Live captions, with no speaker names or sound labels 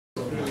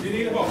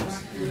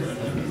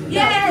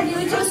Yeah, you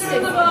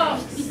adjusted the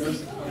box.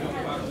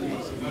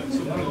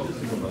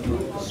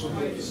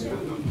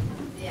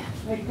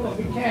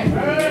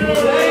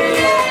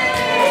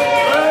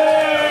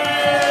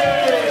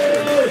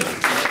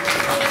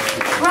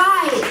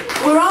 Right,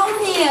 we're all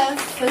here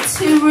for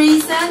two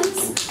reasons.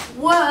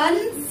 One,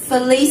 for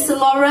Lisa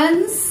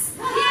Lawrence,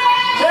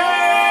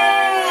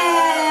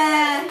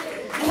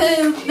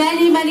 who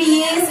many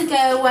years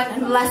ago went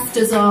and left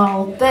us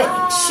all,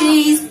 but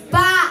she's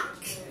back.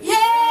 Yay!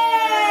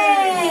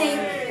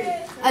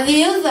 And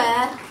the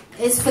other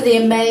is for the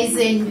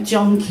amazing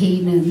John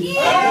Keenan.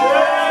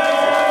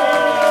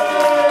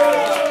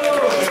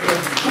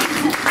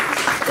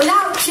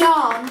 Without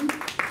John,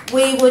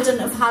 we wouldn't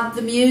have had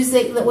the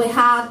music that we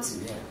had.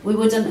 We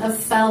wouldn't have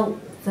felt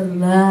the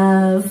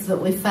love that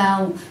we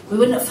felt. We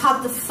wouldn't have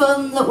had the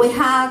fun that we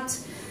had.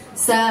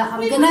 So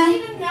I'm gonna. We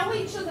wouldn't even know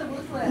each other,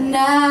 would we?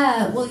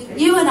 No, well,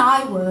 you and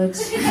I would.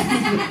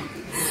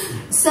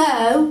 So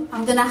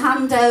I'm gonna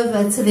hand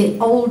over to the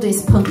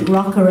oldest punk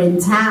rocker in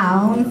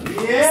town,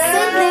 Sydney.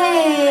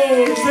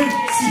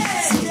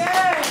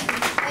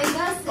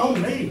 Oh,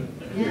 me.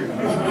 The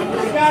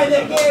guy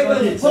that gave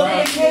us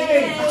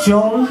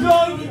John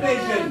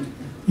Division.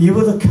 You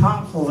were the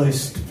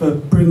catalyst for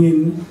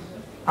bringing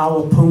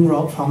our punk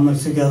rock family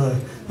together.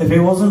 If it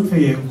wasn't for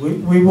you,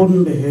 we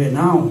wouldn't be here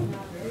now.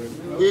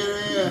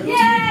 Yay!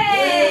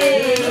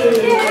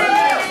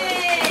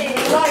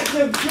 Like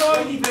the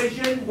Joy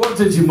Division. What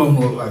did your mum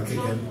look like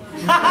again?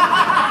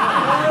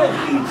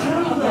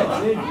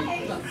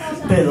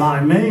 A bit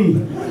like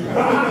me.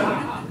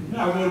 I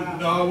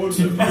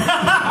wouldn't.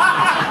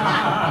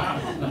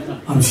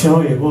 I'm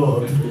sure you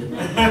would.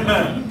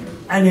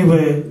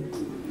 Anyway,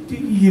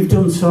 you've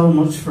done so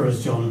much for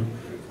us, John.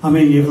 I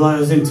mean, you've let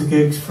us into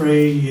gigs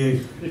free,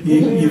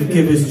 you've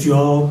given us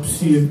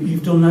jobs,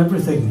 you've done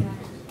everything.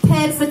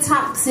 Paid for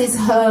taxis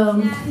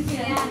home.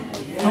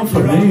 Not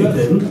for me, you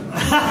didn't.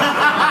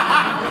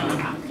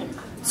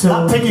 So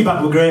that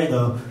piggyback were great,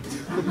 though.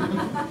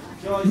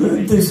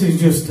 This is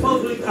just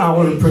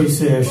our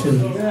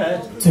appreciation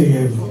to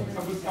you.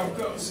 I've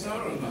got a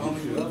star on the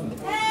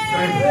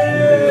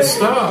A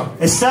star?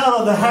 A star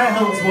on the High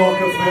Hills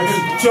Walk of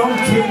Fame. John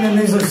Keenan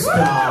is a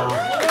star.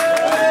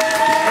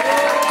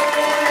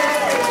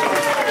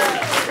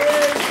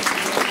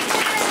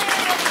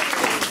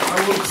 I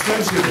will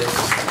treasure this.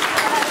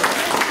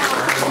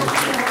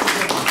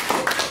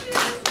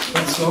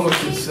 That's all I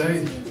can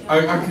say.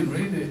 I can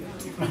read it.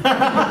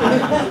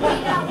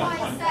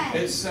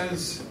 It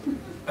says,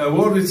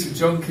 awarded to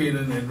John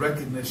Keenan in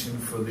recognition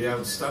for the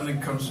outstanding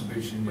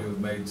contribution you have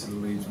made to the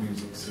Leeds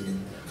music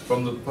scene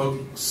from the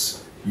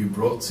punks you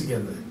brought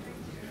together.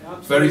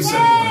 Very simple,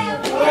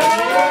 man.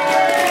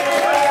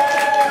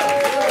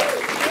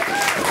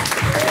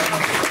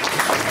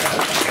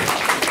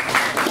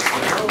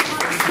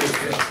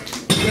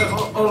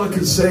 All I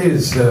can say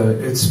is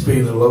it's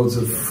been a loads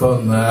of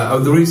fun.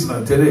 The reason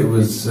I did it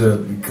was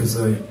because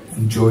I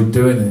enjoyed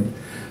doing it.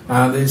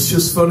 And it's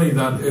just funny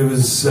that it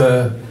was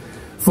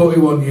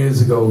 41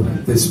 years ago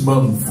this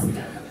month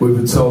we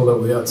were told that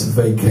we had to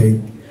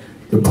vacate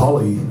the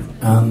Poly,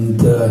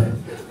 and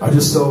I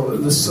just thought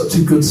there's such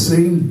a good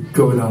scene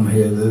going on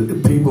here. The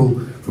people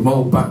from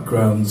all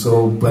backgrounds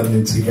all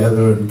blending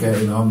together and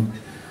getting on,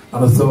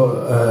 and I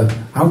thought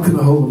how can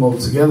I hold them all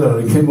together,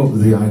 and I came up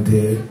with the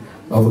idea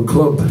of a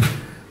club,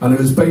 and it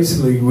was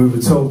basically we were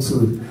told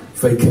to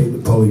vacate the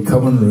Poly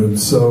common room,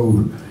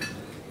 so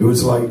it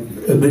was like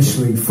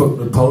initially fuck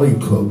the Poly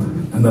Club,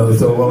 and then I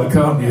thought, well, I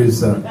can't use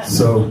that,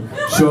 so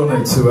shown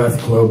it to F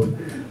Club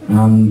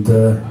and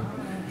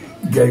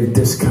gave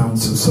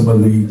discounts at some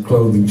of the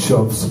clothing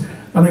shops,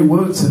 and it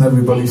worked, and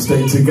everybody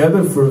stayed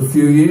together for a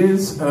few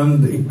years,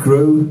 and it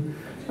grew,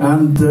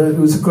 and it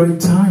was a great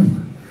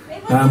time,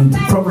 and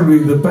probably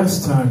the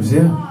best times,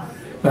 yeah.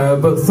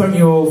 But thank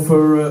you all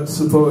for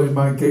supporting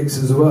my gigs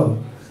as well.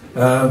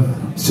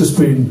 It's just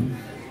been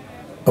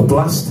a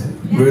blast,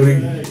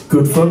 really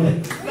good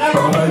fun.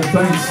 All right,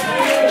 thanks.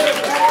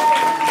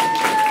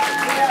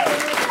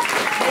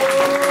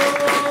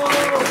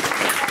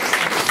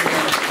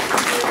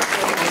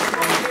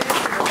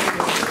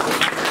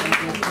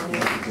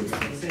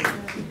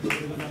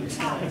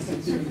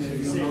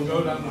 Go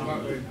down the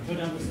back way. Go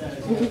down the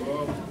stairs.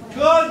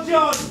 Good,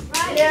 John!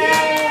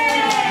 Yay!